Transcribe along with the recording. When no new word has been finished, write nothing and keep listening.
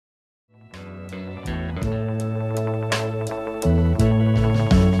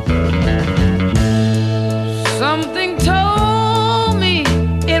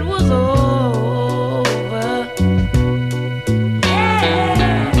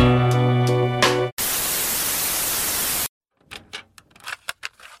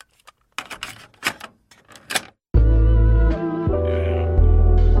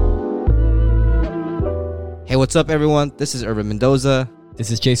what's up, everyone? This is Urban Mendoza.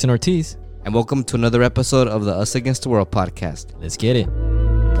 This is Jason Ortiz. And welcome to another episode of the Us Against the World podcast. Let's get it.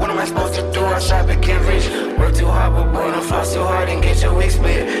 What am I supposed to do? I shop and get rich. Work too hard, but boy, don't floss too hard and get your wig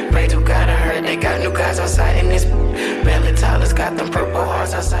split. Pray to God, I heard they got new guys outside in this. Belly Tyler's got them purple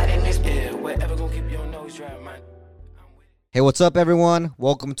hearts outside in this. Yeah, whatever gonna keep your nose dry, man. Hey, what's up, everyone?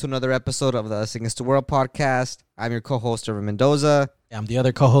 Welcome to another episode of the Us Against the World podcast. I'm your co-host, Urban Mendoza. I'm the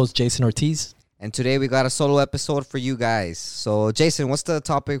other co-host, Jason Ortiz. And today we got a solo episode for you guys. So, Jason, what's the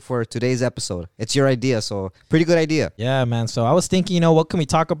topic for today's episode? It's your idea, so pretty good idea. Yeah, man. So I was thinking, what can we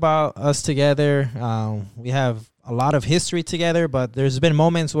talk about us together? We have a lot of history together, but there's been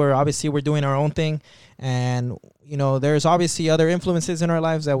moments where obviously we're doing our own thing. And, there's obviously other influences in our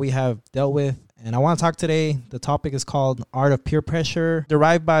lives that we have dealt with. And I want to talk today. The topic is called Art of Peer Pressure,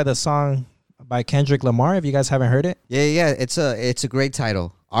 derived by the song by Kendrick Lamar, if you guys haven't heard it. Yeah. It's a great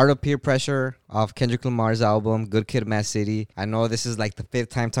title. Art of Peer Pressure off Kendrick Lamar's album, Good Kid, Mad City. I know this is like the fifth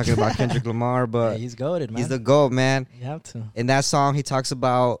time talking about Kendrick Lamar, but yeah, he's goated, man. He's the GOAT, man. You have to. In that song, he talks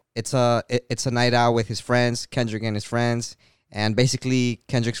about it's a night out with his friends, Kendrick and his friends. And basically,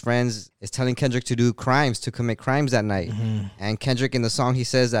 Kendrick's friends is telling Kendrick to commit crimes that night. Mm-hmm. And Kendrick in the song, he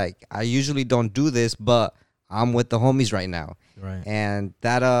says, like, I usually don't do this, but I'm with the homies right now. Right. And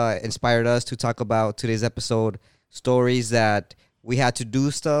that inspired us to talk about today's episode, stories that we had to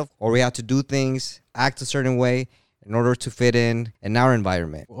do stuff or we had to do things, act a certain way in order to fit in our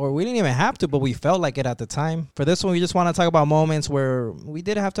environment. Or we didn't even have to, but we felt like it at the time. For this one, we just want to talk about moments where we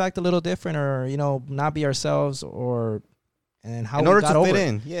did have to act a little different or, not be ourselves and how in we order got to over fit it.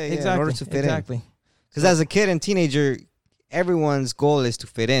 in. Yeah, exactly. In order to fit in. Exactly. Because as a kid and teenager, everyone's goal is to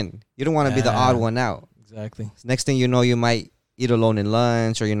fit in. You don't want to be the odd one out. Exactly. Next thing you know, you might eat alone in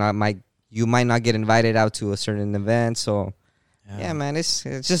lunch or you might not get invited out to a certain event. So, yeah, man, it's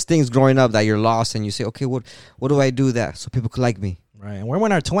just things growing up that you're lost and you say, okay, what do I do that so people could like me? Right. And we're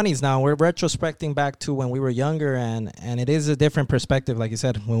in our 20s now. We're retrospecting back to when we were younger, and it is a different perspective, like you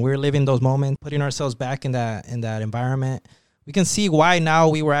said. When we were living those moments, putting ourselves back in that environment, we can see why now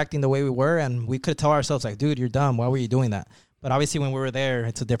we were acting the way we were, and we could tell ourselves, like, dude, you're dumb. Why were you doing that? But obviously when we were there,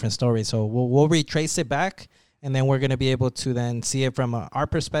 it's a different story. So we'll retrace it back, and then we're going to be able to then see it from our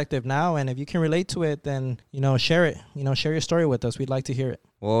perspective now. And if you can relate to it, then, share it. Share your story with us. We'd like to hear it.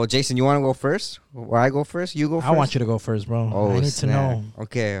 Well, Jason, you want to go first? Or I go first? You go first? I want you to go first, bro. Oh, I need snap. to know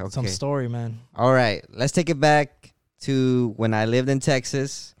Okay. some story, man. All right. Let's take it back to when I lived in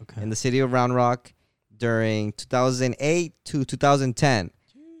Texas, in the city of Round Rock, during 2008 to 2010.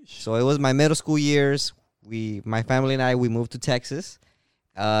 So it was my middle school years. My family and I, we moved to Texas.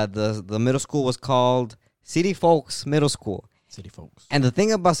 The middle school was called City Folks Middle School. City Folks. And the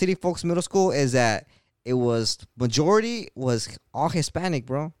thing about City Folks Middle School is that majority was all Hispanic,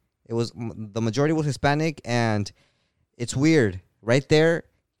 bro. The majority was Hispanic, and it's weird. Right there,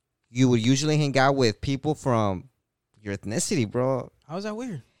 you would usually hang out with people from your ethnicity, bro. How is that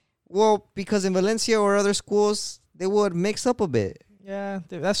weird? Well, because in Valencia or other schools, they would mix up a bit. Yeah,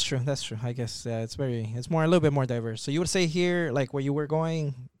 that's true. I guess it's a little bit more diverse. So you would say here, like where you were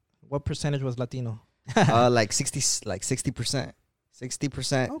going, what percentage was Latino? Like 60%.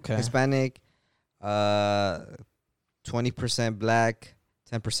 60% Okay. Hispanic, 20% black,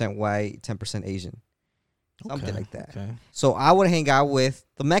 10% white, 10% Asian. Something like that. Okay. So I would hang out with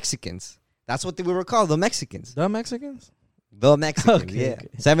the Mexicans. That's what we were called, the Mexicans. The Mexicans? The Mexicans, Okay, yeah. okay.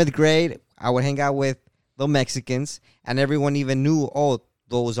 7th grade, I would hang out with the Mexicans, and everyone even knew,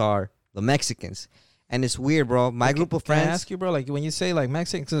 those are the Mexicans. And it's weird, bro. My group of friends. Can I ask you, bro, like when you say like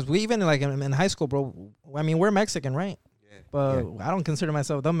Mexicans, 'cause we even like in high school, bro, I mean, we're Mexican, right? Yeah. But I don't consider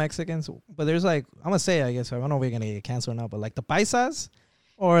myself the Mexicans. But there's like, I'm going to say, I guess, I don't know if we're going to get canceled or not, but like the Paisas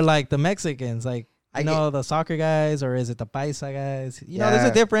or like the Mexicans, like, the soccer guys, or is it the Paisa guys? There's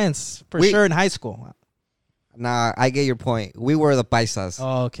a difference for sure in high school. Nah, I get your point. We were the Paisas.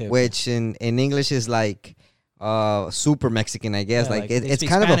 Oh, okay. Which in English is like super Mexican, I guess. Yeah, like like it's they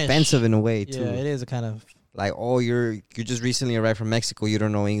kind speak of Spanish. offensive in a way too. Yeah, it is a kind of. Like, you're just recently arrived from Mexico. You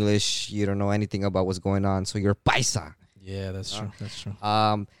don't know English. You don't know anything about what's going on. So you're Paisa. Yeah, that's true. That's true.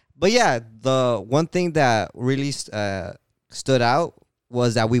 But yeah, the one thing that really stood out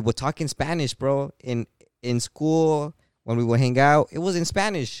was that we would talk in Spanish, bro. In school, when we would hang out, it was in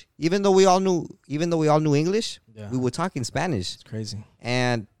Spanish. Even though we all knew English, we would talk in Spanish. It's crazy.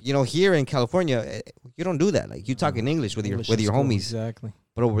 And here in California, you don't do that. Like, you talk in English with your homies. Exactly.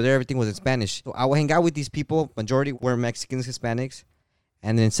 But over there, everything was in Spanish. So I would hang out with these people. Majority were Mexicans, Hispanics.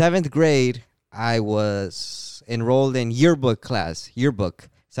 And in 7th grade, I was enrolled in yearbook class.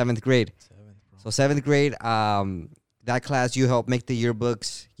 7th grade. So 7th grade, that class, you help make the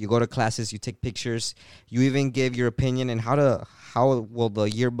yearbooks. You go to classes, you take pictures. You even give your opinion on how will the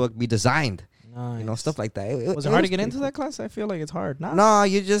yearbook be designed. Nice. You know, stuff like that. Was it hard to get into that class? I feel like it's hard. No,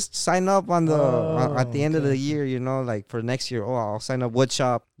 you just sign up on the at the end of okay. the year. You know, like for next year. Oh, I'll sign up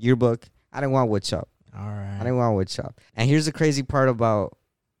woodshop yearbook. I didn't want woodshop. All right. I didn't want woodshop. And here's the crazy part about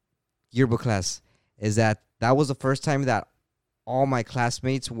yearbook class is that was the first time that all my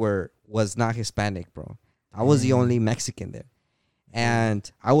classmates was not Hispanic, bro. I was the only Mexican there, and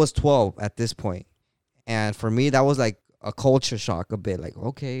I was 12 at this point. And for me, that was like a culture shock a bit. Like,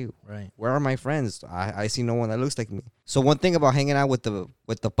 okay, Right. where are my friends? I see no one that looks like me. So one thing about hanging out with the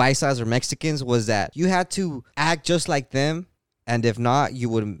paisas or Mexicans was that you had to act just like them, and if not, they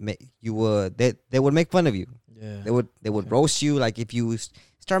would make fun of you. Yeah. They would roast you. Like if you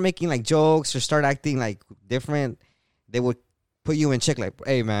start making like jokes or start acting like different, they would put you in check. Like,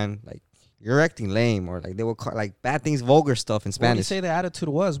 hey man, like you're acting lame, or like they would call like bad things, vulgar stuff in What would you Spanish. say the attitude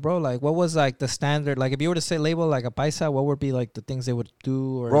was, bro? Like, what was like the standard? Like, if you were to say label like a paisa, what would be like the things they would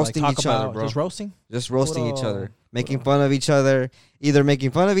do or Roasting like, talk each other, about? bro. Just roasting. Just roasting each Puro- other, making fun of each other, either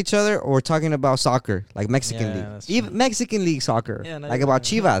making fun of each other or talking about soccer, like Mexican Yeah, league, that's even true. Mexican league soccer, Yeah, not like even- about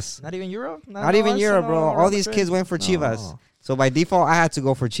Chivas. Not even Euro. Not even Euro, bro. Arsenal, All these Real kids Madrid? went for Chivas. No. So by default, I had to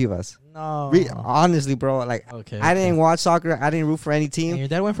go for Chivas. No. Honestly, bro, like Okay. I didn't watch soccer. I didn't root for any And team. your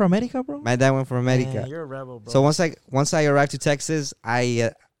dad went for America, bro. My dad went for America. Man, you're a rebel, bro. So once I arrived to Texas,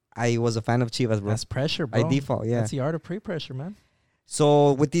 I was a fan of Chivas, bro. That's pressure, bro. By default, yeah. That's the art of pre-pressure, man.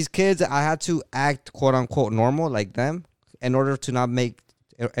 So with these kids, I had to act quote unquote normal like them in order to not make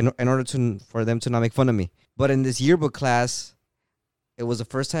for them to not make fun of me. But in this yearbook class, it was the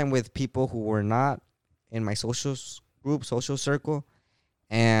first time with people who were not in my social circle,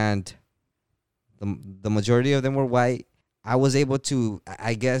 and the majority of them were white. I was able to,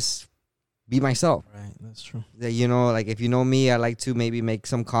 I guess, be myself. Right. That's true. That, you know, like if you know me, I like to maybe make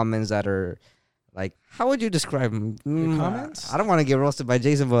some comments that are like, how would you describe them? comments? I don't want to get roasted by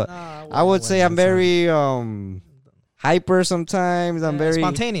Jason, but Nah, I would say I'm very hyper sometimes. I'm very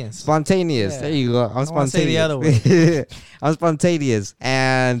spontaneous. spontaneous. Yeah. There you go. I'm I wanna say the spontaneous. other way. I'm spontaneous,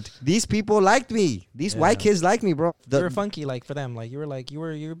 and these people liked me. These white Yeah. kids liked me, bro. You were funky, like for them. Like you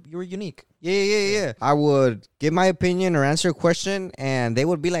were unique. Yeah. I would give my opinion or answer a question, and they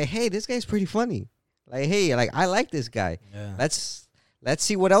would be like, "Hey, this guy's pretty funny." Like, "Hey, like I like this guy. Yeah. Let's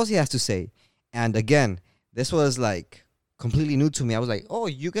see what else he has to say." And again, this was like completely new to me. I was like, "Oh,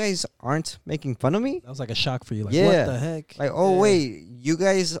 you guys aren't making fun of me?" That was like a shock for you. Like, Yeah. what the heck? Like, "Oh, Yeah. wait, you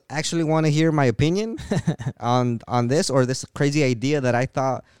guys actually want to hear my opinion on this or this crazy idea that I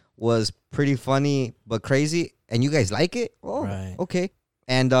thought was pretty funny but crazy, and you guys like it?" Oh, Right. okay.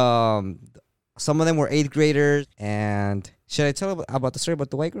 And some of them were 8th graders. And should I tell about the story about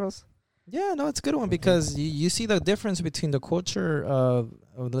the white girls? Yeah, no, it's a good one because you see the difference between the culture of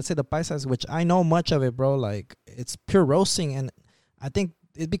let's say the paisas, which I know much of it, bro. Like it's pure roasting, and I think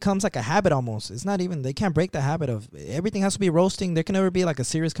it becomes like a habit almost. It's not even, they can't break the habit of everything has to be roasting. There can never be like a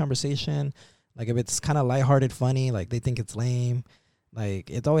serious conversation. Like if it's kind of lighthearted, funny, like they think it's lame. Like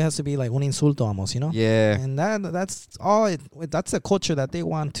it always has to be like un insulto almost, you know? Yeah. And that's all. That's a culture that they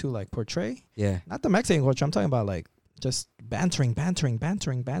want to like portray. Yeah. Not the Mexican culture. I'm talking about like just bantering.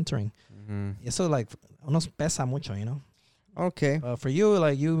 Mm-hmm. Eso like nos pesa mucho, you know. Okay. For you,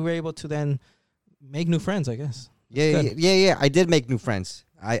 like you were able to then make new friends, I guess. Yeah. I did make new friends.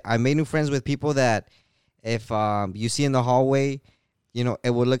 I made new friends with people that if you see in the hallway, you know, it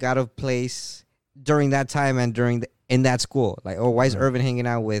would look out of place during that time and in that school. Like, oh, why is Irvin hanging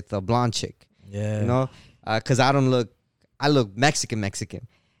out with a blonde chick? Yeah. You know, because I look Mexican.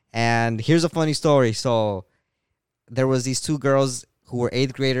 And here's a funny story. So there was these two girls who were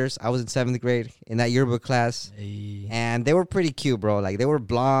 8th graders. I was in 7th grade in that yearbook class. Hey. And they were pretty cute, bro. Like, they were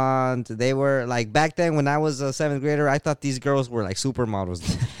blonde. They were, like, back then when I was a 7th grader, I thought these girls were, like, supermodels.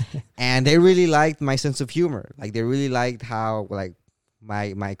 And they really liked my sense of humor. Like, they really liked how, like,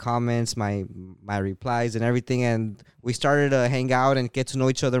 my comments, my replies and everything. And we started to hang out and get to know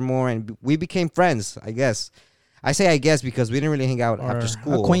each other more. And we became friends, I guess. I say I guess because we didn't really hang out Or after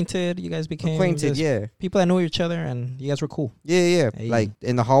school. acquainted, you guys became just yeah. people that knew each other, and you guys were cool. Yeah. Hey. Like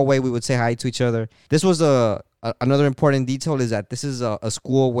in the hallway, we would say hi to each other. This was another important detail is that this is a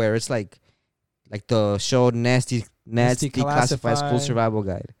school where it's like the show Nasty Classified School Survival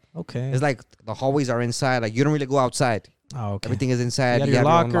Guide. Okay. It's like the hallways are inside. Like you don't really go outside. Oh, okay. Everything is You inside. got You your have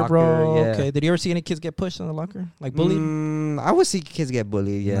locker, your own bro. Yeah. Okay. Did you ever see any kids get pushed in the locker, like bullied? I would see kids get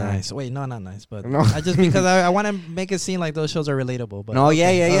bullied. Yeah. Nice. Wait, no, not nice, but No. I just because I want to make it seem like those shows are relatable. But No,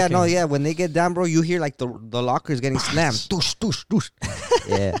 okay, yeah. okay. No, yeah. When they get down, bro, you hear like the lockers getting slammed. Doosh, doosh, doosh.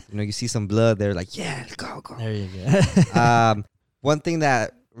 Yeah, you see some blood. They're like, yeah, go. There you go. One thing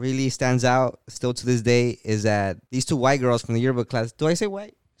that really stands out still to this day is that these two white girls from the yearbook class. Do I say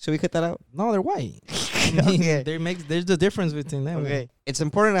white? Should we cut that out? No, they're white. Okay. There's the difference between them. Okay. It's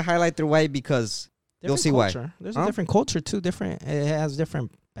important to highlight they're white because you'll see culture. why. There's a different culture too. It has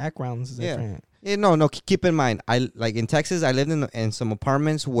different backgrounds. Different. Yeah, no. Keep in mind, I like in Texas. I lived in some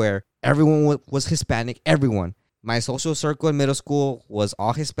apartments where everyone was Hispanic. Everyone. My social circle in middle school was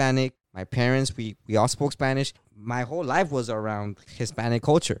all Hispanic. My parents, we all spoke Spanish. My whole life was around Hispanic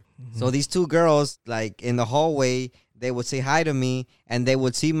culture. Mm-hmm. So these two girls, like in the hallway, they would say hi to me, and they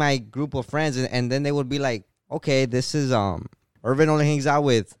would see my group of friends, and then they would be like, "Okay, this is Irvin only hangs out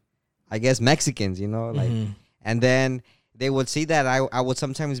with, I guess, Mexicans, like." And then they would see that I would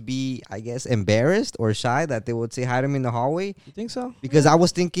sometimes be, I guess, embarrassed or shy that they would say hi to me in the hallway. You think so? Because I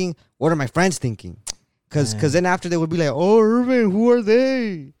was thinking, what are my friends thinking? Because then after they would be like, "Oh, Irvin, who are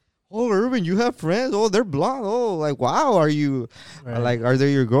they? Oh, Irvin, you have friends? Oh, they're blonde. Oh, like, wow, are you, like, are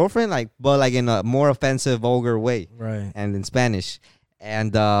they your girlfriend?" Like, but like in a more offensive, vulgar way. Right. And in Spanish.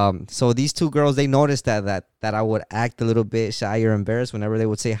 And so these two girls, they noticed that I would act a little bit shy or embarrassed whenever they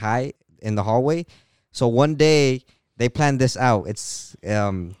would say hi in the hallway. So one day they planned this out. It's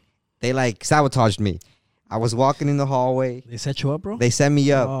they like sabotaged me. I was walking in the hallway. They set you up, bro? They set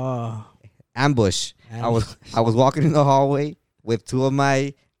me up. Oh. Ambush. I was walking in the hallway with two of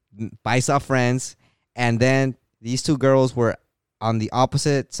my Paisa friends, and then these two girls were on the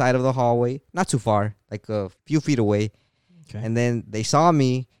opposite side of the hallway, not too far, like a few feet away. Okay. And then they saw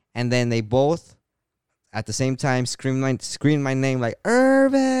me, and then they both at the same time screamed my name like,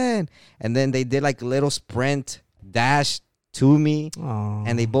 "Irvin!" And then they did like a little sprint dash to me. Aww.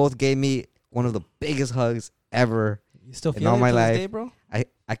 And they both gave me one of the biggest hugs ever. You still feel in all my life, day, bro?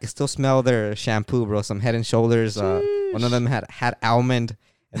 I can still smell their shampoo, bro. Some Head and Shoulders. One of them had almond,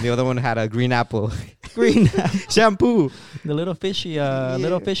 and the other one had a green apple. Green shampoo. The little fishy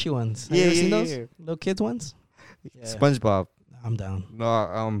ones. Have you ever seen those? Little kids ones? Yeah. SpongeBob. I'm down.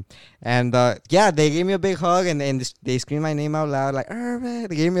 No, and they gave me a big hug, and they screamed my name out loud, like, "Irvin."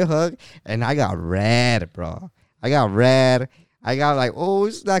 They gave me a hug, and I got red, bro. I got like, oh,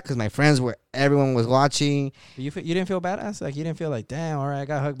 it's that because my friends everyone was watching. You didn't feel badass? Like, you didn't feel like, damn, all right, I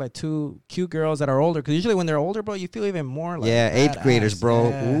got hugged by two cute girls that are older? Because usually when they're older, bro, you feel even more like, yeah, badass. 8th graders, bro.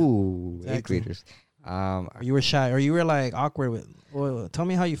 Yeah. Ooh, exactly. 8th graders. You were shy, or you were like awkward with. Well, tell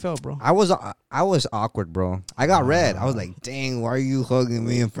me how you felt, bro. I was awkward, bro. I got red. I was like, dang, why are you hugging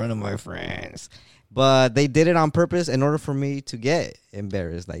me in front of my friends? But they did it on purpose in order for me to get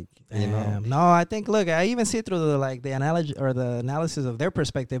embarrassed, like, No, I think, look, I even see through the analogy or the analysis of their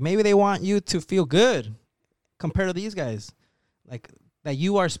perspective. Maybe they want you to feel good compared to these guys, like that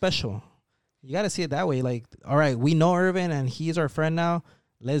you are special. You got to see it that way. Like, all right, we know Irvin and he's our friend now.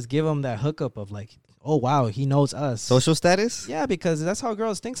 Let's give him that hookup of like, oh, wow, he knows us. Social status? Yeah, because that's how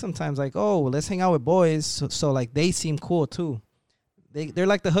girls think sometimes. Like, oh, let's hang out with boys. So like, they seem cool, too. They're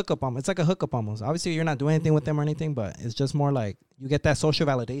like the hookup almost. It's like a hookup almost. Obviously, you're not doing anything with them or anything, but it's just more like you get that social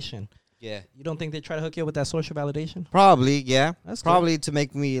validation. Yeah. You don't think they try to hook you up with that social validation? Probably, yeah. That's probably good. To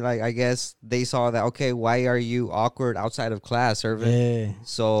make me, like, I guess they saw that, okay, why are you awkward outside of class, Irvin? Yeah.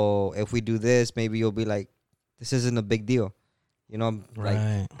 So if we do this, maybe you'll be like, this isn't a big deal. Like,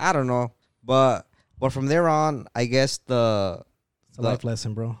 right. I don't know. But from there on, I guess it's a life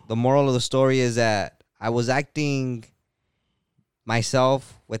lesson, bro. The moral of the story is that I was acting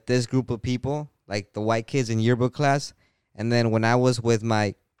myself with this group of people, like the white kids in yearbook class, and then when I was with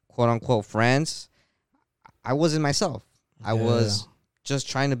my quote-unquote friends, I wasn't myself. I was just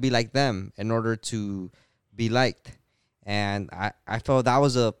trying to be like them in order to be liked, and I felt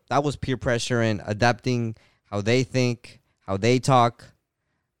that was peer pressure and adapting how they think, how they talk,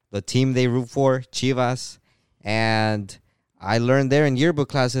 the team they root for, Chivas, and I learned there in yearbook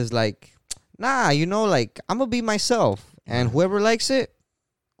classes, like, nah, like, I'm gonna be myself. And whoever likes it,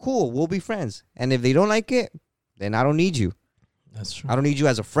 cool, we'll be friends. And if they don't like it, then I don't need you. That's true. I don't need you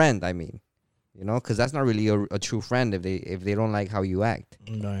as a friend, I mean. Because that's not really a true friend if they don't like how you act.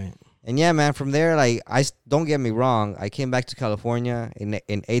 Right. And yeah, man, from there, like, don't get me wrong, I came back to California in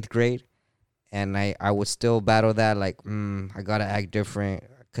 8th grade, and I would still battle that, like, I gotta act different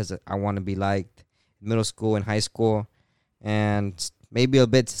because I want to be liked. Middle school and high school, and maybe a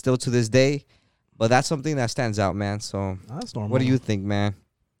bit still to this day. But that's something that stands out, man. So that's normal. What do you think, man?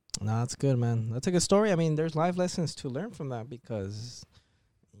 No, that's good, man. That's a good story. I mean, there's life lessons to learn from that because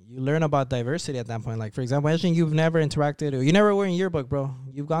you learn about diversity at that point. Like, for example, imagine you've never interacted or you never were in yearbook, bro.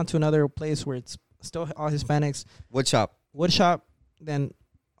 You've gone to another place where it's still all Hispanics. Wood shop. Then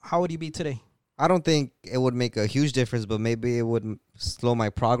how would you be today? I don't think it would make a huge difference, but maybe it would slow my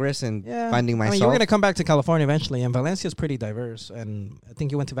progress in finding myself. I mean, you're gonna come back to California eventually, and Valencia is pretty diverse. And I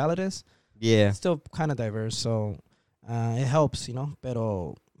think you went to Valadez. Yeah, It's still kind of diverse, so it helps, you know.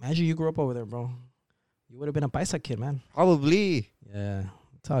 Pero imagine you grew up over there, bro. You would have been a paisa kid, man. probably. Yeah,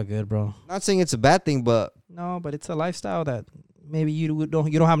 it's all good, bro. Not saying it's a bad thing, but No, but it's a lifestyle that maybe you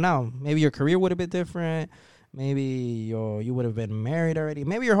don't have now. Maybe your career would have been different. Maybe you would have been married already.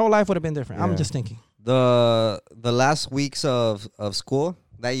 Maybe your whole life would have been different. I'm Yeah. just thinking. the last weeks of school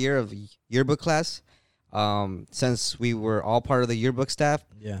that year of yearbook class, since we were all part of the yearbook staff,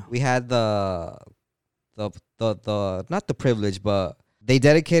 Yeah. we had the not the privilege, but they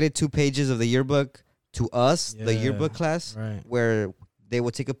dedicated 2 pages of the yearbook to us, the Yeah. yearbook class, Right. where they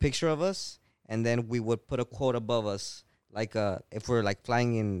would take a picture of us and then we would put a quote above us, like if we're like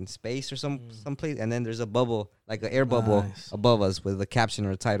flying in space or someplace, and then there's a bubble, like an air bubble Nice. above us with a caption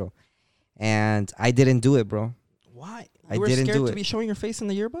or a title. And I didn't do it, bro. Why? I You were didn't scared do to it. be showing your face in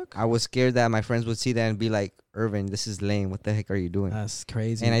the yearbook? I was scared that my friends would see that and be like, Irvin, this is lame. What the heck are you doing? That's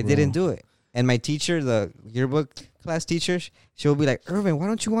crazy. And I bro. didn't do it. And my teacher, the yearbook class teacher, she'll be like, Irvin, why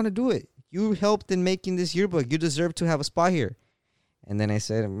don't you want to do it? You helped in making this yearbook. You deserve to have a spot here. And then I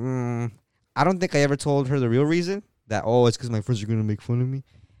said, I don't think I ever told her the real reason that, it's because my friends are going to make fun of me.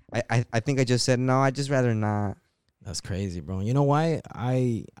 I think I just said, no, I'd just rather not. That's crazy, bro. You know why?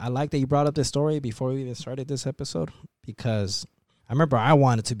 I like that you brought up this story before we even started this episode, because I remember I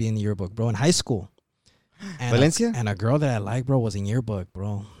wanted to be in the yearbook, bro, in high school. And Valencia? And a girl that I like, bro, was in yearbook,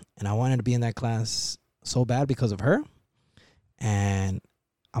 bro. And I wanted to be in that class so bad because of her. And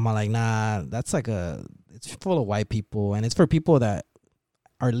I'm like, nah, that's like it's full of white people. And it's for people that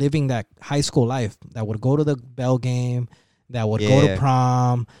are living that high school life, that would go to the bell game, that would go to Yeah.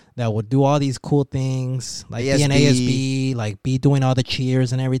 prom, that would do all these cool things, like be an ASB. ASB, like be doing all the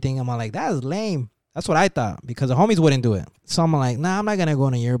cheers and everything. I'm like, that is lame. That's what I thought, because the homies wouldn't do it. So I'm like, nah, I'm not gonna go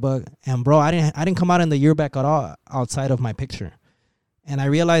in a yearbook. And bro, I didn't come out in the yearbook at all outside of my picture. And I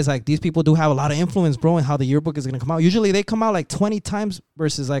realized like these people do have a lot of influence, bro, in how the yearbook is gonna come out. Usually they come out like 20 times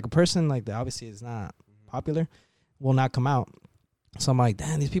versus like a person like that obviously is not popular will not come out. So I'm like,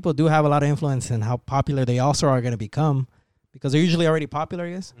 damn, these people do have a lot of influence in how popular they also are gonna become, because they're usually already popular, I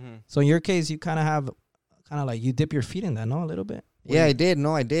guess. So in your case, you kind of like you dip your feet in that, no, a little bit. Yeah, I did.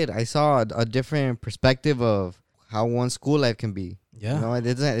 No, I did. I saw a different perspective of how one school life can be. Yeah. You know,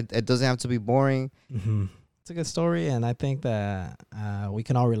 it doesn't have to be boring. Mm-hmm. It's a good story, and I think that we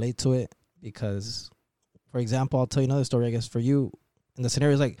can all relate to it because, for example, I'll tell you another story, I guess, for you. And the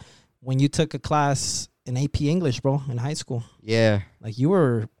scenario is like when you took a class in AP English, bro, in high school. Yeah. Like you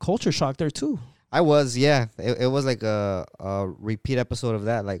were culture shocked there too. I was, yeah. It was like a repeat episode of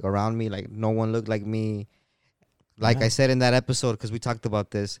that. Like around me, like no one looked like me. Like Yeah. I said in that episode, because we talked about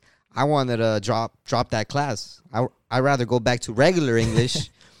this, I wanted to drop that class. I'd rather go back to regular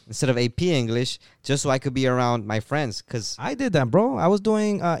English instead of AP English, just so I could be around my friends. Because I did that, bro. I was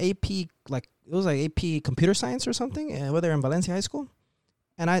doing AP, like it was like AP Computer Science or something, whether in Valencia High School.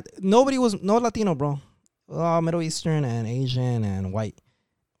 And no Latino, bro. All Middle Eastern and Asian and white.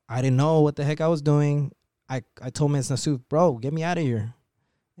 I didn't know what the heck I was doing. I told Ms. Nasuf, bro, get me out of here.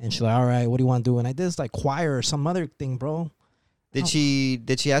 And she's like, all right, what do you want to do? And I did this like choir or some other thing, bro. did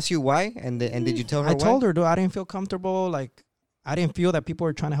she ask you why? And did you tell her I why? told her, dude, I didn't feel comfortable. Like, I didn't feel that people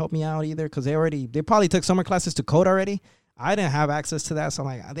were trying to help me out either, because they probably took summer classes to code already. I didn't have access to that. So I'm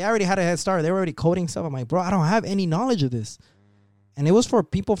like, they already had a head start. They were already coding stuff. I'm like, bro, I don't have any knowledge of this. And it was for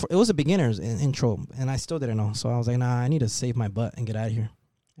people, it was a beginner's intro. And I still didn't know. So I was like, nah, I need to save my butt and get out of here.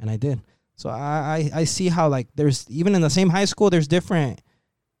 And I did. So I see how, like, there's, even in the same high school, there's different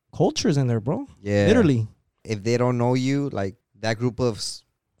cultures in there, bro. Yeah. Literally. If they don't know you, like that group of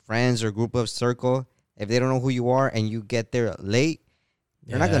friends or group of circle, if they don't know who you are and you get there late,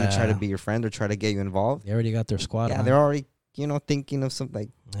 they're not going to try to be your friend or try to get you involved. They already got their squad. Yeah, on. they're already, thinking of something,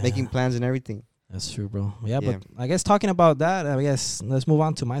 like making plans and everything. That's true, bro. Yeah, Yeah. but I guess talking about that, I guess let's move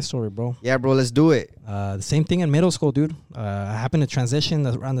on to my story, bro. Yeah, bro, let's do it. The same thing in middle school, dude. I happened to transition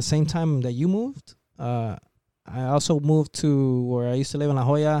around the same time that you moved. I also moved to where I used to live in La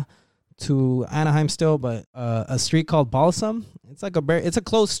Jolla to Anaheim still, but a street called Balsam. It's like it's a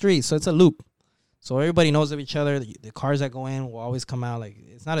closed street, so it's a loop. So everybody knows of each other. The cars that go in will always come out. Like,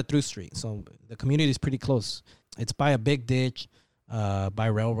 it's not a through street, so the community is pretty close. It's by a big ditch, by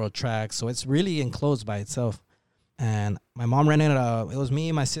railroad tracks, so it's really enclosed by itself. And my mom rented it was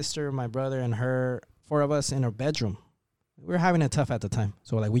me, my sister, my brother, and her, 4 of us in her bedroom. We were having it tough at the time,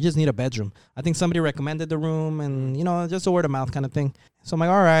 so like we just need a bedroom. I think somebody recommended the room, and just a word of mouth kind of thing. So I'm like,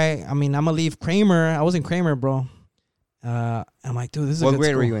 all right. I mean, I'm gonna leave Kramer. I was in Kramer, bro. I'm like, dude, this is a What good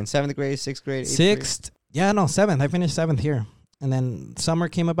grade were school. you in? 7th grade, 6th grade, 8th grade? Sixth. Yeah, no, 7th. I finished 7th here. And then summer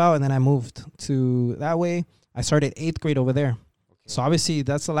came about, and then I moved to that way. I started 8th grade over there. So obviously,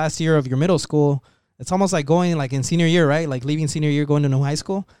 that's the last year of your middle school. It's almost like going like in senior year, right? Like leaving senior year, going to new high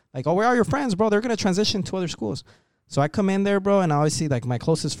school. Like, oh, where are your friends, bro? They're going to transition to other schools. So I come in there, bro, and obviously, like my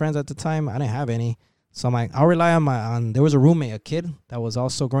closest friends at the time, I didn't have any. So I'm like, I'll rely on there was a roommate, a kid that was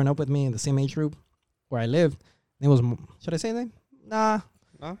also growing up with me in the same age group where I lived. It was, should I say his name?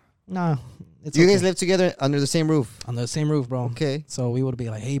 Nah. It's You okay. guys live together under the same roof? On the same roof, bro. Okay. So we would be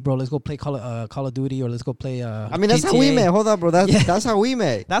like, hey, bro, let's go play Call of Duty, or let's go play I mean, that's how we GTA. met. Hold up, bro. Yeah. That's how we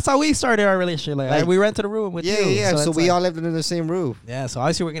met. That's how we started our relationship. Like we rented a room with you. Yeah. So it's we like- all lived under the same roof. Yeah, so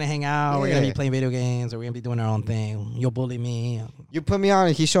obviously we're going to hang out. We're going to Yeah. be playing video games, or we're going to be doing our own thing. You'll bully me. You put me on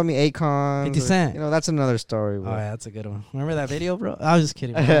and he showed me Akon. 50 Cent. You know, that's another story, Oh, bro. yeah, that's a good one. Remember that video, bro? I was just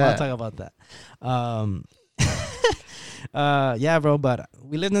kidding. Bro. I'll talk about that. Yeah, bro, but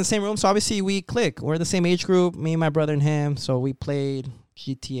we lived in the same room, so obviously we click. We're the same age group, me, my brother, and him. So we played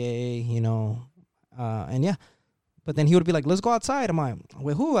GTA, you know, and yeah. But then he would be like, let's go outside. I'm like,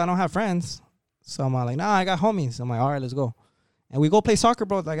 with who? I don't have friends. So I'm like, nah, I got homies. I'm like, all right, let's go. And we go play soccer,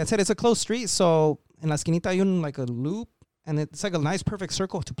 bro. Like I said, it's a close street. So in La Esquinita, hay like a loop, and it's like a nice, perfect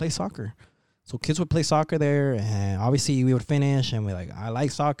circle to play soccer. So kids would play soccer there, and obviously we would finish, and we're like, I like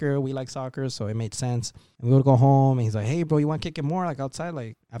soccer, we like soccer, so it made sense. And we would go home, and he's like, hey, bro, you want to kick it more, like outside?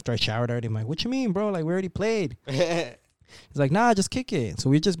 Like after I showered already, I'm like, what you mean, bro? Like we already played. He's like, nah, just kick it. So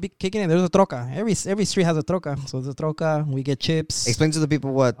we just be kicking it. There's a troca. Every street has a troca. So there's a troca. We get chips. Explain to the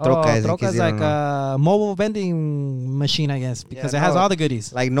people what troca is. in Troca case is they don't like know. a mobile vending machine, I guess, because Yeah, it has no. all the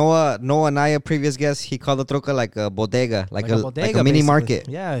goodies. Like Noah Naya, previous guest, he called the troca like a bodega, like a bodega, mini basically. market.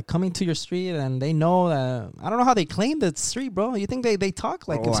 Yeah, coming to your street, and they know that. I don't know how they claim the street, bro. You think they talk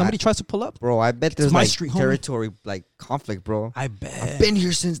like Bro, if somebody tries to pull up? Bro, I bet there's my like street, homie. territory, like conflict, bro. I bet. I've been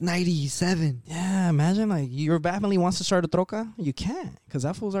here since 97. Yeah, imagine like your family wants to start a troca, you can't because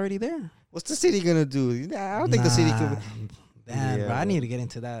that fool's already there. What's the city gonna do? I don't think the city can. Damn, Yeah, bro, I bro. need to get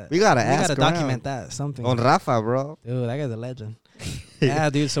into that. We gotta We ask gotta around. document that something. On Rafa, bro. Dude, that guy's a legend.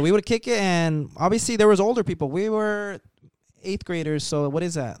 Yeah, dude. So we would kick it, and obviously there was older people. We were 8th graders, so what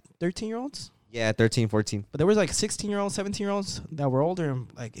is that? 13-year-olds? Yeah, 13, 14. But there was like 16-year-olds, 17-year-olds that were older. And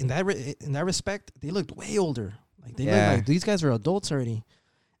like in that respect, they looked way older. Like they Yeah. looked like these guys are adults already.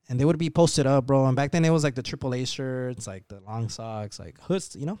 And they would be posted up, bro. And back then it was like the AAA shirts, like the long socks, like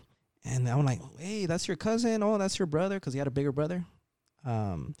hoods, you know. And I'm like, hey, that's your cousin. Oh, that's your brother, because he had a bigger brother.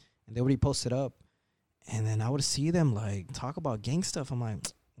 And they would be posted up. And then I would see them like talk about gang stuff. I'm like,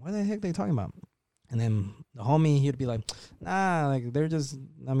 what the heck are they talking about? And then the homie, he'd be like, nah, like they're just,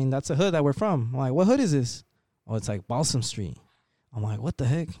 I mean, that's a hood that we're from. I'm like, what hood is this? Oh, it's like Balsam Street. I'm like, what the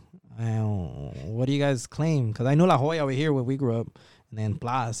heck? What do you guys claim? Because I know La Jolla over here where we grew up, and then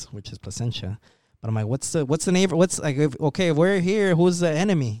Plas, which is Placentia. But I'm like, what's the neighbor? What's like, if we're here, who's the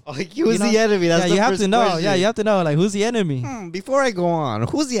enemy? Oh, who's know? the enemy? That's yeah, the you have first to know. question. Yeah, you have to know, like, who's the enemy? Before I go on,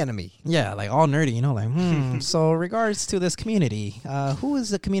 who's the enemy? Yeah, like all nerdy, you know, like, so regards to this community, who is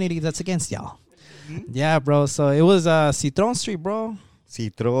the community that's against y'all? Yeah, bro. So it was Citron Street, bro.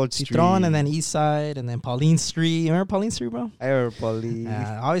 Citron, and then East Side, and then Pauline Street. Remember Pauline Street, bro?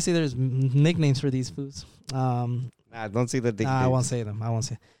 Airpolice. Obviously, there's nicknames for these foods. Nah, don't say the I won't say them. I won't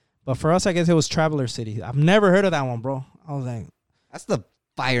say. But for us, I guess it was Traveler City. I've never heard of that one, bro. I was like, That's the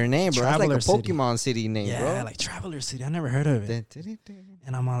fire name, bro. Traveler That's like a City. Pokemon City name, yeah, bro. like Traveler City. I never heard of it.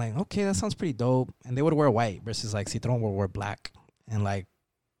 And I'm all like, okay, that sounds pretty dope. And they would wear white versus like Citron would wear black, and like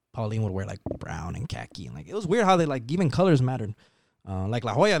Pauline would wear like brown and khaki. And like it was weird how they like even colors mattered. Like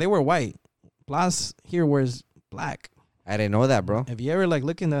La Jolla, they wear white. Plus here wears black. I didn't know that, bro. If you ever like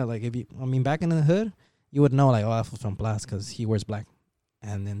look in the like, back in the hood, you would know like, oh, that's from Plus because he wears black,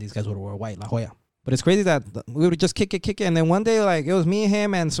 and then these guys would wear white, La Jolla. But it's crazy that we would just kick it, and then one day like it was me,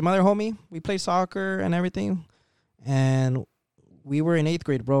 him, and some other homie. We played soccer and everything, and we were in 8th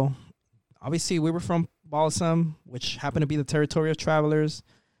grade, bro. Obviously, we were from Balsam, which happened to be the territory of Travelers.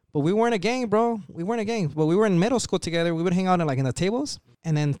 But we weren't a gang, bro. We weren't a gang. But we were in middle school together. We would hang out in the tables.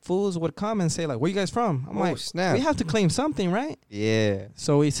 And then fools would come and say, like, where you guys from? I'm like, snap. we have to claim something, right? Yeah.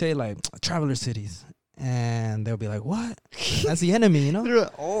 So we say, like, Traveler Cities. And they'll be like, what? That's the enemy, you know?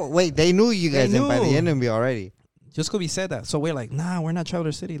 Oh, wait. They knew you guys by the enemy already. Just because we said that. So we're like, nah, we're not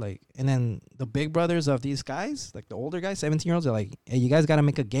Traveler City. Like, and then the big brothers of these guys, like the older guys, 17-year-olds, are like, hey, you guys got to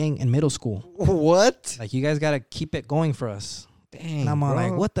make a gang in middle school. What? Like, you guys got to keep it going for us. Dang, And I'm all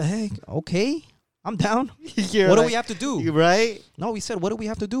like, what the heck? Okay, I'm down. What do we have to do? You right? No, we said, what do we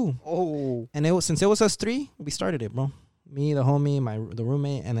have to do? Oh. And since it was us three, we started it, bro. Me, the homie, the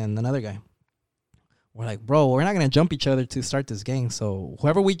roommate, and then another guy. we're like, bro, we're not gonna jump each other to start this gang. So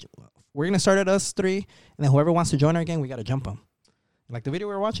we're gonna start at us 3, and then whoever wants to join our gang, we gotta jump them. Like the video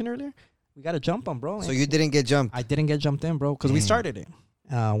we were watching earlier, we gotta jump them, bro. So you didn't get jumped? I didn't get jumped in, bro, because we started it.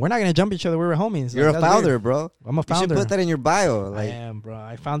 We're not gonna jump each other. We were homies. You're like, a founder, weird. bro. I'm a founder. You should put that in your bio. Like, I am, bro.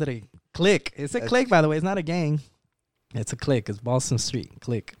 I founded a clique. It's a clique, by the way. It's not a gang. It's a clique. It's Boston Street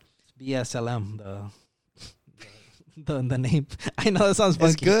clique. BSLM. The name. I know that sounds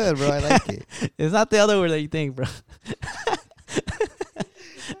funky. it's good, bro. I like it. It's not the other word that you think, bro.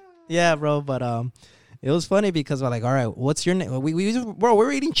 Yeah, bro. But it was funny because we're like, all right, what's your name? Bro,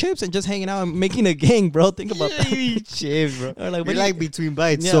 we're eating chips and just hanging out and making a gang, bro. Think about that. Eat chips, bro. Or like, We're like between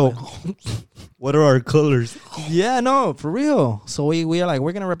bites. Yeah. So, what are our colors? Yeah, no, for real. So we are like,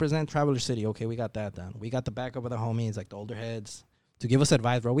 we're gonna represent Traveler City. Okay, we got that done. We got the backup of the homies, like the older heads, to give us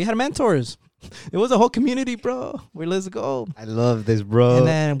advice, bro. We had mentors. It was a whole community, bro. Let's go. I love this, bro. And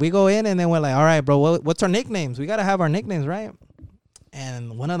then we go in, and then we're like, all right, bro, what's our nicknames? We gotta have our nicknames, right?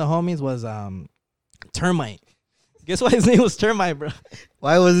 And one of the homies was Termite. Guess why his name was Termite, bro?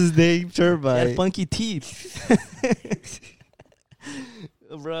 Why was his name He Termite? had funky teeth.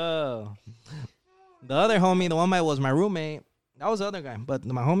 Bro. The other homie, the one that was my roommate, that was the other guy. But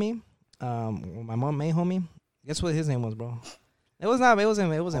my homie, my main homie, guess what his name was, bro? It wasn't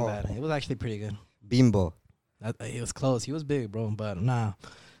bad. It was actually pretty good. Bimbo. It was close. He was big, bro. But nah.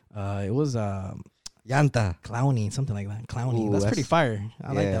 It was Llanta. Clowny, something like that. Clowny. Ooh, that's pretty fire.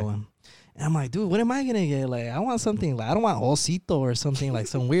 I like yeah. that one. And I'm like, dude, what am I gonna get? Like, I want something like, I don't want Osito or something like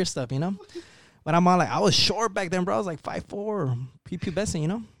some weird stuff, you know? But I'm all like, I was short back then, bro. I was like 5'4", prepubescent, you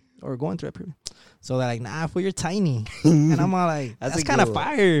know? Or going through it. So they're like, nah, fool, you're tiny. And I'm all like, that's kind of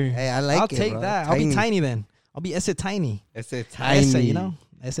fire. Hey, I like I'll it, take bro. that. Tiny. I'll be tiny then. I'll be Ese Tiny. Ese tiny. Ese, you know?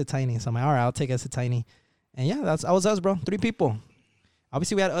 Ese Tiny. So I'm like, all right, I'll take Ese Tiny. And yeah, that was us, bro. 3 people.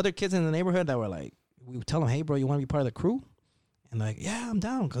 Obviously, we had other kids in the neighborhood that were like, we would tell them, hey, bro, you want to be part of the crew? And like, yeah, I'm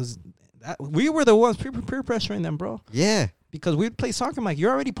down. Because we were the ones peer pressuring them, bro. Yeah. Because we'd play soccer. I'm like,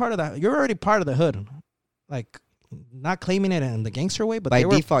 you're already part of the hood. Like, not claiming it in the gangster way, but By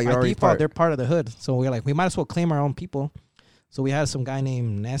default, you're already part. They're part of the hood. So we're like, we might as well claim our own people. So we had some guy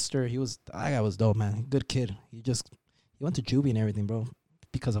named Nestor. That guy was dope, man. Good kid. He went to juvie and everything, bro,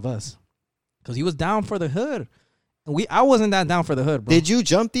 because of us. Because he was down for the hood. And I wasn't that down for the hood, bro. Did you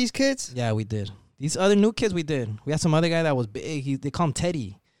jump these kids? Yeah, we did. These other new kids, we did. We had some other guy that was big. They call him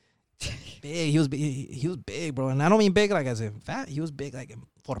Teddy. Big. He was big. He was big, bro. And I don't mean big like as in fat. He was big like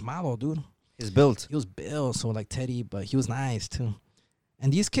formado, dude. He's built. He was built, so like Teddy, but he was nice too.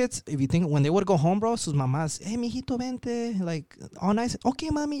 And these kids, if you think, when they would go home, bro, sus mamás, hey, mijito, vente. Like, all nice. Okay,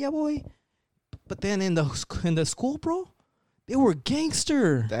 mami, ya voy. But then in the school, bro, they were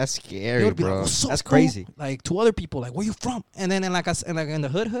gangster. That's They scary, would be bro. like, what's up, That's bro? crazy. Like, to other people, like, where you from? And then in like in the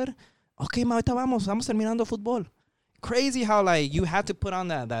hood, okay, ma, ahorita vamos terminando fútbol. Crazy how, like, you had to put on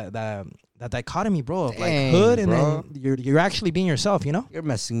that dichotomy, bro, of like Dang, hood and bro. then you're actually being yourself, you know? You're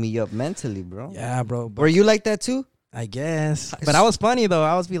messing me up mentally, bro. Yeah, bro. But Were you like that too? I guess. But I was funny, though.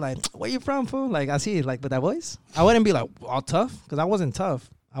 I was be like, where you from, fool? Like, I see, like, with that voice. I wouldn't be like, all tough, because I wasn't tough.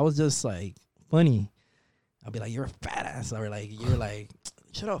 I was just, like, funny. I'd be like, you're a fat ass. Or, like, you're like,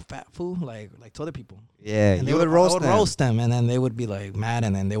 shut up, fat fool. Like to other people. Yeah, And you would roast I would them. roast them, and then they would be, like, mad,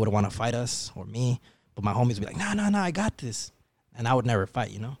 and then they would want to fight us or me. But my homies would be like, no, I got this. And I would never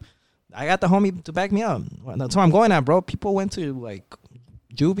fight, you know? I got the homie to back me up. That's where I'm going at, bro. People went to, like,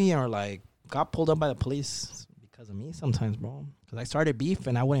 juvie or, like, got pulled up by the police because of me sometimes, bro. Because I started beef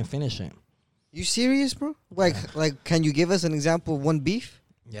and I wouldn't finish it. You serious, bro? Like, can you give us an example of one beef?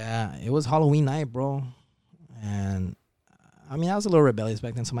 Yeah, it was Halloween night, bro. And, I mean, I was a little rebellious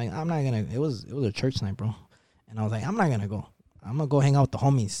back then. So I'm like, I'm not going to. It was a church night, bro. And I was like, I'm not going to go. I'm going to go hang out with the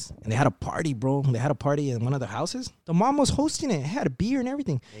homies. And they had a party, bro. They had a party in one of their houses. The mom was hosting it. It had a beer and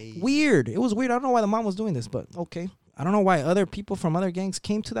everything. Hey. Weird. It was weird. I don't know why the mom was doing this, but okay. I don't know why other people from other gangs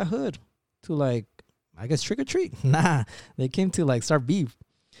came to that hood to, like, I guess trick or treat. Nah, they came to, like, start beef.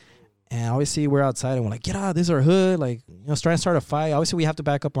 And obviously we're outside and we're like, get out, this is our hood. Like, you know, trying to start a fight. Obviously we have to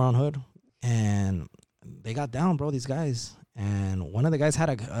back up our own hood. And they got down, bro, these guys. And one of the guys had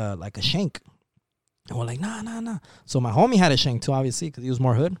a shank. And we're like, nah. So my homie had a shank too, obviously, because he was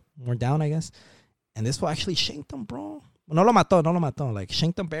more hood, more down, I guess. And this fool actually shanked him, bro. Well, no lo mató. Like,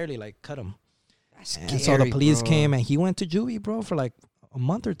 shanked him barely, like, cut him. That's And so the scary, police bro. came and he went to juvie, bro, for like a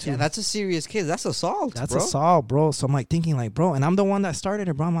month or two. Yeah, that's a serious case. That's assault, That's bro. assault, bro. So I'm like thinking, like, bro, and I'm the one that started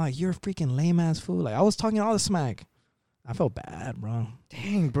it, bro. I'm like, you're a freaking lame ass fool. Like, I was talking all the smack. I felt bad, bro.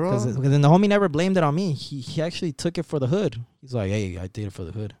 Dang, bro. Because then the homie never blamed it on me. He actually took it for the hood. He's like, hey, I did it for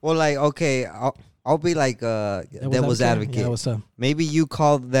the hood. Well, like, okay, I'll be like devil's advocate. Yeah, what's up? Maybe you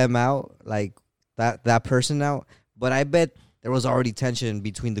called them out, like that person out. But I bet there was already tension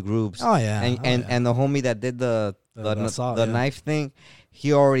between the groups. Oh yeah, and the homie that did the knife thing,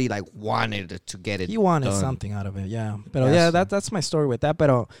 he already like wanted to get it. He wanted done. something out of it, yeah. But that's my story with that.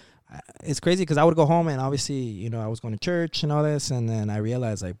 But it's crazy because I would go home and obviously, you know, I was going to church and all this, and then I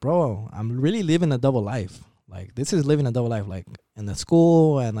realized like, bro, I'm really living a double life. Like this is living a double life. Like in the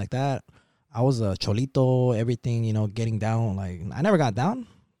school and like that, I was a cholito, everything, you know, getting down. Like I never got down,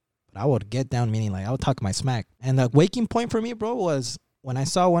 but I would get down, meaning like I would talk my smack. And the waking point for me, bro, was when I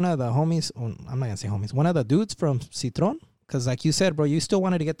saw one of the homies. I'm not gonna say homies. One of the dudes from Citron. Because like you said, bro, you still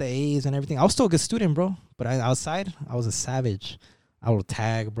wanted to get the A's and everything. I was still a good student, bro. But outside, I was a savage. I would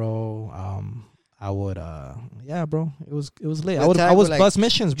tag, bro. I would, yeah, bro. It was lit. I was like bus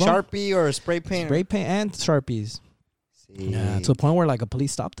missions, bro. Sharpie or spray paint? Spray paint and Sharpies. See. Yeah, to the point where like a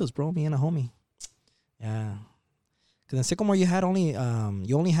police stopped us, bro. Me and a homie. Yeah. Because in Sycamore, you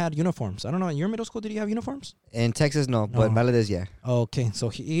only had uniforms. I don't know. In your middle school, did you have uniforms? In Texas, no. But Valadez, yeah. Okay. So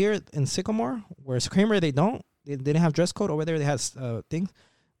here in Sycamore, where Kramer, they don't. They didn't have dress code. Over there, they had things.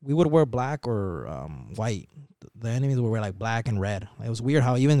 We would wear black or white. The enemies would wear like black and red. It was weird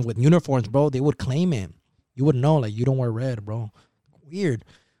how even with uniforms, bro, they would claim it. You would know, like, you don't wear red, bro. Weird.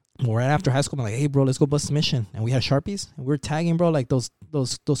 Well, right after high school, I'm like, hey, bro, let's go bust a mission. And we had Sharpies. And we were tagging, bro, like those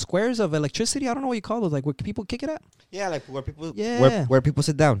squares of electricity. I don't know what you call those. Like where people kick it at. Yeah, like where people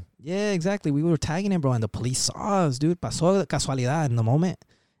sit down. Yeah, exactly. We were tagging it, bro. And the police saw us, dude. Pasó casualidad in the moment.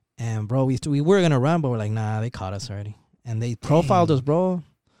 And, bro, we were going to run, but we're like, nah, they caught us already. And they profiled us, bro.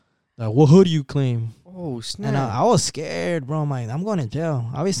 Like, what hood do you claim? Oh, snap. And I was scared, bro. I'm like, I'm going to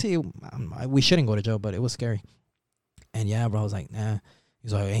jail. Obviously, we shouldn't go to jail, but it was scary. And, yeah, bro, I was like, nah.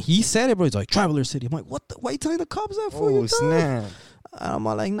 He's like, and he said it, bro. He's like, Traveler City. I'm like, what? Why are you telling the cops that for? Oh, snap. I'm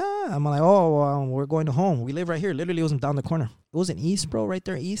like, nah. I'm like, oh, we're going to home. We live right here. Literally, it was down the corner. It was in East, bro, right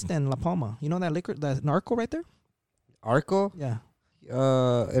there, East and La Palma. You know that Narco right there? Arco? Yeah.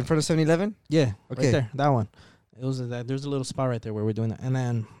 In front of 7-Eleven? Yeah, okay. Right there, that one. It was there's a little spot right there where we're doing that, and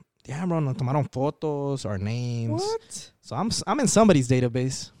then yeah, bro, nos tomaron photos, our names. What? So I'm in somebody's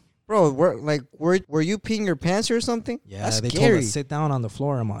database, bro. Were you peeing your pants or something? Yeah, that's they scary. told us to sit down on the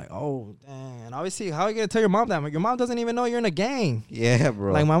floor. I'm like, oh, dang. And obviously, how are you gonna tell your mom that? Your mom doesn't even know you're in a gang. Yeah,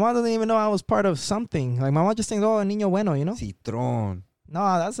 bro. Like my mom doesn't even know I was part of something. Like my mom just thinks, oh, a niño bueno, you know. Citron.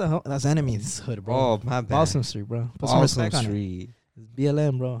 No, that's enemy's hood, bro. Oh, my bad. Boston Street, bro. Put some respect on it. It's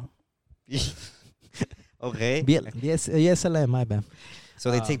BLM, bro. Okay. BSLM, my bad.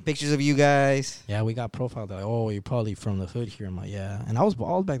 So they take pictures of you guys. Yeah, we got profiled. They're like, oh, you're probably from the hood here. I'm like, yeah. And I was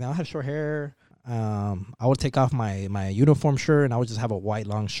bald back then. I had short hair. I would take off my uniform shirt and I would just have a white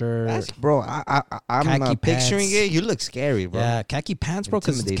long shirt. Bro, I'm picturing pants. it. You look scary, bro. Yeah, khaki pants, bro.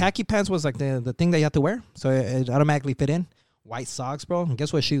 Because khaki pants was like the thing that you had to wear. So it automatically fit in. White socks, bro. And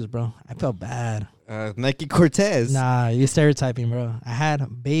guess what shoes, bro? I felt bad. Nike Cortez. Nah, you're stereotyping, bro. I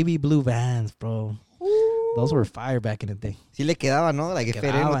had baby blue Vans, bro. Ooh. Those were fire back in the day. Sí le quedaba, no? Like it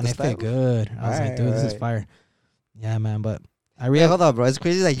fit in with the style. It fit good. I was like, dude, this is fire. Yeah, man, but I realized. Hold on, bro. It's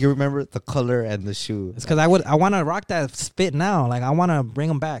crazy like you remember the color and the shoe. It's because I want to rock that fit now. Like I want to bring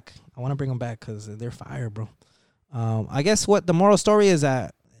them back. I want to bring them back because they're fire, bro. I guess what the moral story is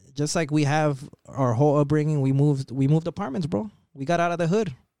that just like we have our whole upbringing, we moved apartments, bro. We got out of the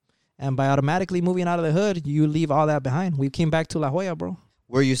hood. And by automatically moving out of the hood, you leave all that behind. We came back to La Jolla, bro.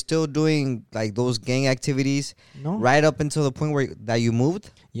 Were you still doing like those gang activities? No. Right up until the point that you moved?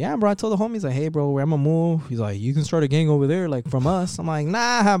 Yeah, bro. I told the homies like, hey, bro, where I'm gonna move. He's like, you can start a gang over there, like from us. I'm like,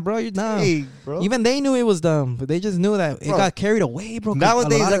 nah, bro, you're dumb. Hey, bro. Even they knew it was dumb, but they just knew that it got carried away, bro.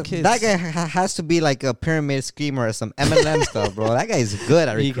 Nowadays, that guy has to be like a pyramid schemer or some MLM stuff, bro. That guy's good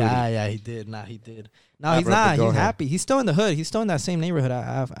at recruiting. Yeah, he did. Nah, he did. No, he's not. He's happy. He's still in the hood. He's still in that same neighborhood.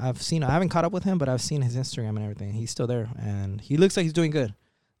 I've seen. I haven't caught up with him, but I've seen his Instagram and everything. He's still there, and he looks like he's doing good.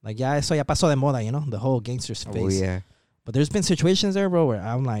 Like, yeah, eso ya pasó de moda, you know, the whole gangster's face. Oh, yeah. But there's been situations there, bro, where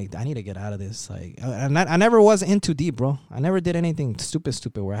I'm like, I need to get out of this. Like, I never was in too deep, bro. I never did anything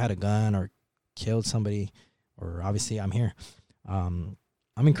stupid where I had a gun or killed somebody, or obviously I'm here. I'm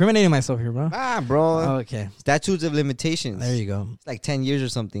incriminating myself here, bro. Bro. Okay. Statutes of limitations. There you go. It's like 10 years or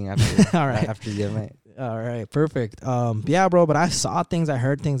something after. All right. After you get married. All right, perfect. Yeah, bro, but I saw things, I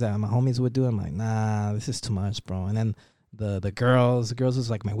heard things that my homies would do. I'm like, nah, this is too much, bro. And then the girls was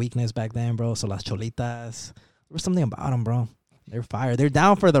like my weakness back then, bro. So las cholitas, there was something about them, bro. They're fire. They're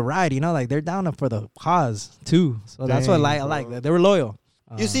down for the ride, you know, like they're down for the cause too. So that's what I like. They were loyal.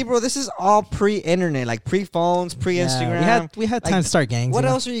 You see, bro, this is all pre-internet, like pre-phones, pre-Instagram. Yeah, we had time to start gangs. What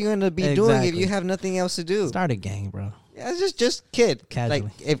else are you going to be doing if you have nothing else to do? Start a gang, bro. Yeah, it's just kid. Casually.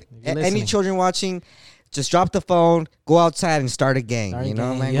 Like if any children watching, just drop the phone, go outside and start a gang. Start a you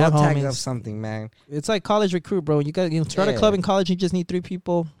know, gang. man. You Go have tag homies. up something, man. It's like college recruit, bro. You start a club in college. You just need 3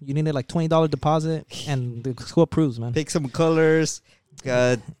 people. You need like $20 deposit, and the school approves, man. Pick some colors,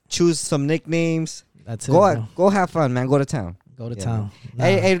 choose some nicknames. That's it. Bro. Go have fun, man. Go to town. Go to Yeah. town.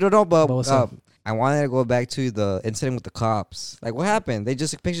 Hey, no, But what's but up? I wanted to go back to the incident with the cops. Like, what happened? They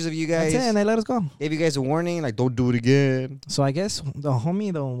just took pictures of you guys. That's it, and they let us go. Gave you guys a warning, like, don't do it again. So I guess the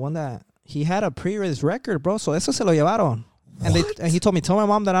homie, the one that he had a pre-race record, bro. So eso se lo llevaron. And he told me, tell my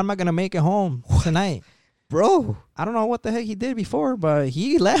mom that I'm not gonna make it home tonight. Bro, I don't know what the heck he did before, but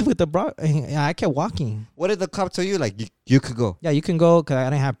he left with the bro. I kept walking. what did the cop tell you? Like, you could go. Yeah, you can go because I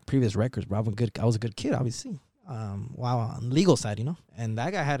didn't have previous records, bro. I was a good kid, obviously. Wow, on the legal side, you know. And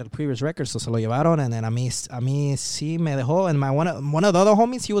that guy had a previous record, so se lo llevaron. And then a mí sí me dejó. And one of the other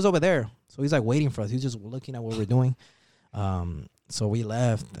homies, he was over there, so he's like waiting for us. He was just looking at what we're doing. So we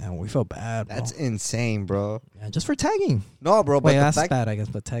left, and we felt bad, bro. That's insane, bro. Yeah, just for tagging. No, bro, but Wait, the that's fact, bad, I guess,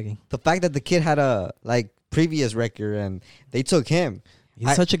 but tagging. the fact that the kid had a, like, previous record and they took him.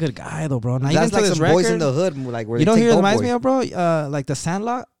 He's such a good guy, though, bro. Now, That's even like to this some record, boys in the hood, like, where you know they who take he reminds Doughboy. me of, bro? Like the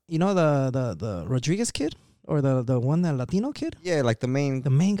Sandlot. You know the Rodriguez kid? Or the one, that Latino kid? Yeah, like the main. The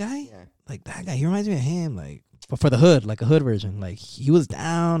main guy? Yeah. Like that guy. He reminds me of him, like, but for the hood, like a hood version. Like, he was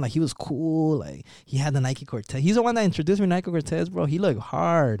down, like, he was cool. Like, he had the Nike Cortez. He's the one that introduced me to Nike Cortez, bro. He looked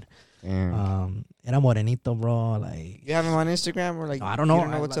hard. Damn. Era morenito, bro. Like, You have him on Instagram or like? I don't know. You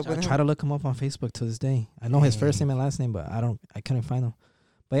don't know what's up with I him. try to look him up on Facebook to this day. I know his first name and last name, but I couldn't find him.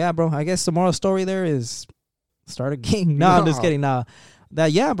 But yeah, bro, I guess the moral story there is start a gang. No, I'm just kidding. Nah,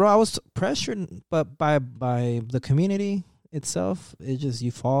 yeah, bro, I was pressured, but by the community itself, it just,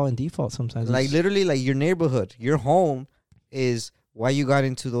 you fall in default sometimes. Like literally, like your neighborhood, your home is why you got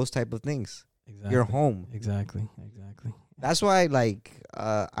into those type of things. Exactly. Your home. Exactly. That's why, like,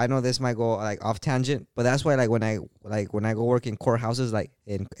 I know this might go like off tangent, but that's why, like, when I go work in courthouses, like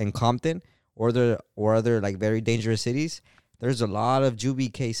in Compton or other like very dangerous cities, there's a lot of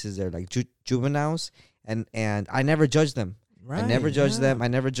juvie cases there, like juveniles, and I never judge them. Right. I never judge them. I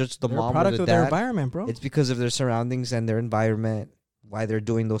never judge the They're mom a product or the of dad. their environment, bro. It's because of their surroundings and their environment why they're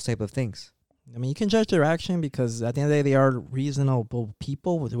doing those type of things. I mean, you can judge their action because at the end of the day, they are reasonable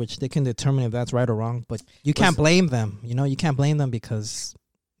people, with which they can determine if that's right or wrong. But you can't blame them. You know, you can't blame them because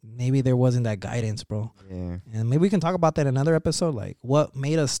maybe there wasn't that guidance, bro. Yeah. And maybe we can talk about that in another episode. Like, what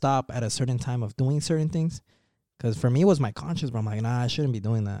made us stop at a certain time of doing certain things? Because for me, it was my conscience, bro. I'm like, nah, I shouldn't be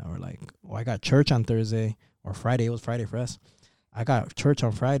doing that. Or like, oh, I got church on Thursday or Friday. It was Friday for us. I got church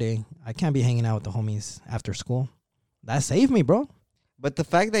on Friday. I can't be hanging out with the homies after school. That saved me, bro. But the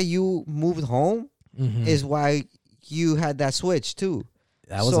fact that you moved home is why you had that switch too.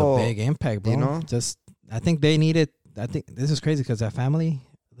 That was So, a big impact, bro. you know? Just, I think they needed. I think this is crazy because that family,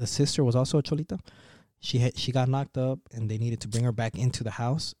 the sister was also a cholita. She got knocked up, and they needed to bring her back into the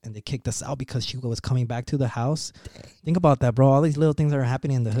house, and they kicked us out because she was coming back to the house. Think about that, bro. All these little things that are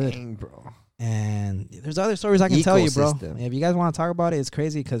happening in the hood. Dang, bro. And there's other stories I can tell you, bro. Ecosystem. If you guys want to talk about it, it's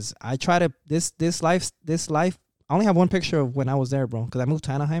crazy because I try to this life. I only have one picture of when I was there, bro. Because I moved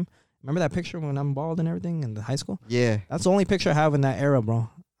to Anaheim. Remember that picture when I'm bald and everything in the high school? Yeah. That's the only picture I have in that era, bro.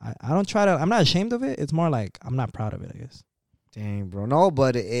 I don't try to. I'm not ashamed of it. It's more like I'm not proud of it, I guess. Dang, bro. No,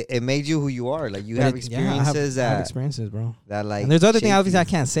 but it made you who you are. Like you But have I experiences have experiences, bro. that like. And there's other things shape obviously you. I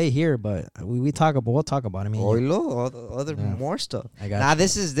can't say here, but we'll talk about it. I mean, Oilo, other Yeah. more stuff. I got Nah, you.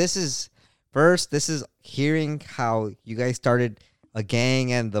 this is first. This is hearing how you guys started a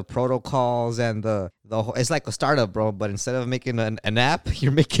gang and the protocols and the whole, it's like a startup, bro. But instead of making an app,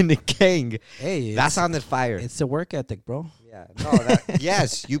 you're making a gang. Hey, That sounded fire. it's the work ethic, bro. Yeah, no,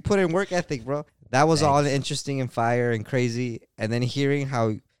 yes, you put in work ethic, bro. That was all interesting and fire and crazy. And then hearing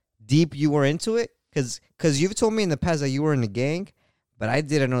how deep you were into it, because you've told me in the past that you were in a gang, but I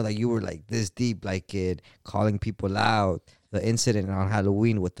didn't know that you were like this deep, like kid, calling people out. The incident on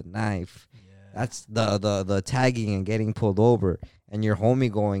Halloween with the knife. That's the tagging and getting pulled over, and your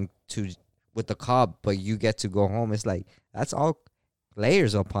homie going to with the cop, but you get to go home. It's like that's all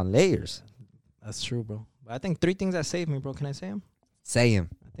layers upon layers. That's true, bro. But I think 3 things that saved me, bro. Can I say them? Say him.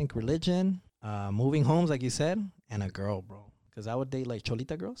 I think religion, moving homes, like you said, and a girl, bro. Because I would date like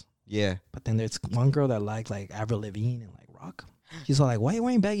cholita girls. Yeah. But then there's one girl that liked like Avril Lavigne and like rock. She's all like, why are you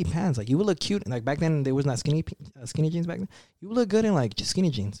wearing baggy pants? Like, you would look cute. And like back then, there was not skinny jeans back then. You would look good in like just skinny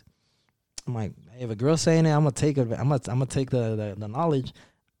jeans. I'm like, hey, if a girl's saying it, I'm gonna take it. I'm gonna take the knowledge.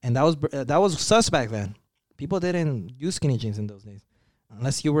 And that was sus back then. People didn't use skinny jeans in those days,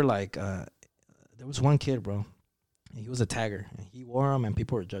 unless you were like, there was one kid, bro. He was a tagger. And he wore them, and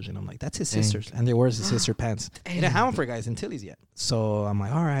people were judging him like, that's his Dang. sister's. And they wore his sister pants. They didn't have them for guys in Tilly's yet. So I'm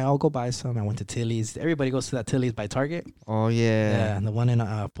like, all right, I'll go buy some. I went to Tilly's. Everybody goes to that Tilly's by Target. Oh Yeah, yeah. and the one in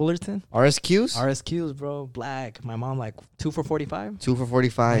Fullerton. RSQs. RSQs, bro. Black. My mom, like, 2 for $45. 2 for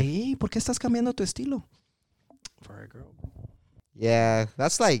 45. Ay, ¿por qué estás cambiando tu estilo? For a girl. Yeah,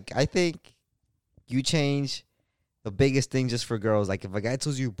 that's like, I think you change the biggest thing just for girls. Like if a guy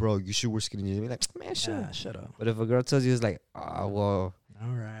tells you, bro, you should wear skinny jeans, you're like, man, sure. Yeah, shut up. But if a girl tells you, it's like, oh, well, All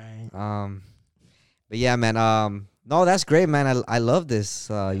right. but yeah, man. No, that's great, man. I love this.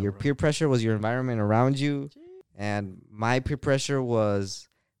 Your bro. peer pressure was your environment around you, and my peer pressure was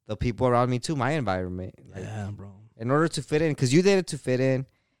the people around me too. My environment. Like, Yeah, bro. in order to fit in, because you did it to fit in,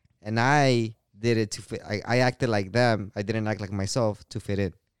 and I did it to fit. I acted like them. I didn't act like myself to fit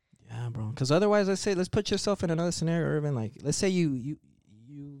in. Yeah, bro. Because otherwise, let's put yourself in another scenario, Irvin. Like, let's say you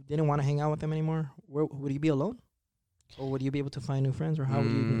didn't want to hang out with them anymore. Where would you be alone, or would you be able to find new friends, or how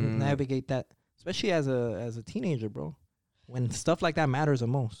would you navigate that? Especially as a teenager, bro, when stuff like that matters the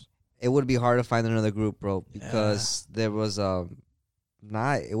most. It would be hard to find another group, bro, because there was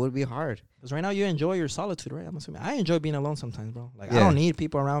it would be hard. Because right now you enjoy your solitude, right? I'm assuming I enjoy being alone sometimes, bro. Like I Yeah. don't need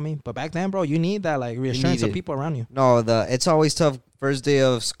people around me, but back then, bro, you need that like reassurance need of it. people around you. No, it's always tough first day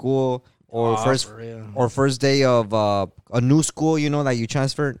of school or first day of a new school, you know, that you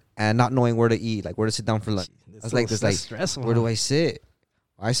transferred and not knowing where to eat, like where to sit down for lunch. That's like this, like stressful. where do I sit?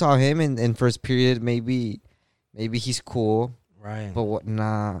 I saw him in first period. Maybe he's cool, Right. but what?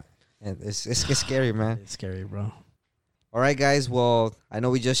 Nah, it's scary, man. It's scary, bro. All right, guys. Well, I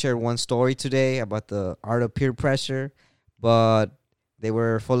know we just shared one story today about the art of peer pressure, but they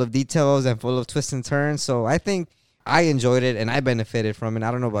were full of details and full of twists and turns. So I think I enjoyed it and I benefited from it.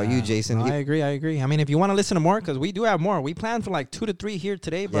 I don't know about you, Jason. No, I agree. I mean, if you want to listen to more, because we do have more. We planned for like 2 to 3 here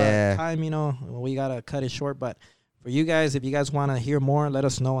today, but Yeah. time, we got to cut it short. But for you guys, if you guys want to hear more, let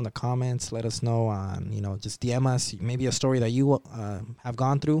us know in the comments. Let us know on, just DM us. Maybe a story that you have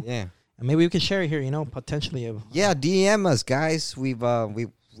gone through. Yeah. And maybe we can share it here, potentially. Yeah, DM us, guys. We've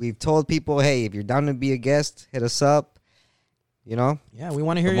told people, hey, if you're down to be a guest, hit us up. Yeah, we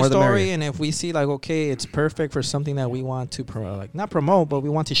want to hear The your more the story, merrier. and if we see like, okay, it's perfect for something that we want to not promote, but we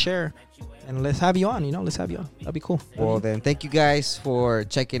want to share, and let's have you on. Let's have you on. That'd be cool. Well, then, thank you guys for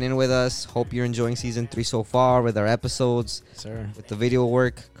checking in with us. Hope you're enjoying season 3 so far with our episodes, Sir. with the video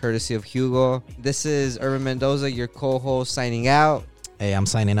work, courtesy of Hugo. This is Urban Mendoza, your co-host, signing out, Hey, I'm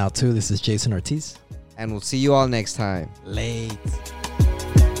signing out too. This is Jason Ortiz. and we'll see you all next time. Late.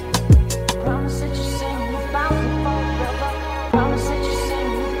 Promise that you sing about me forever. Promise that you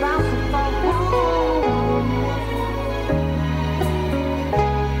sing about me forever.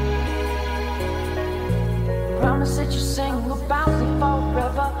 Promise that you sing about me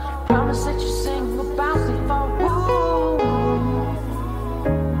forever. Promise that you sing about me forever.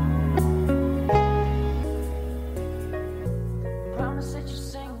 Promise that you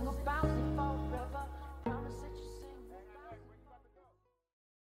sing about me forever. Promise that you sing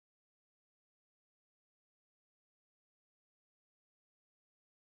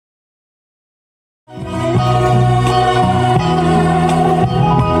about me.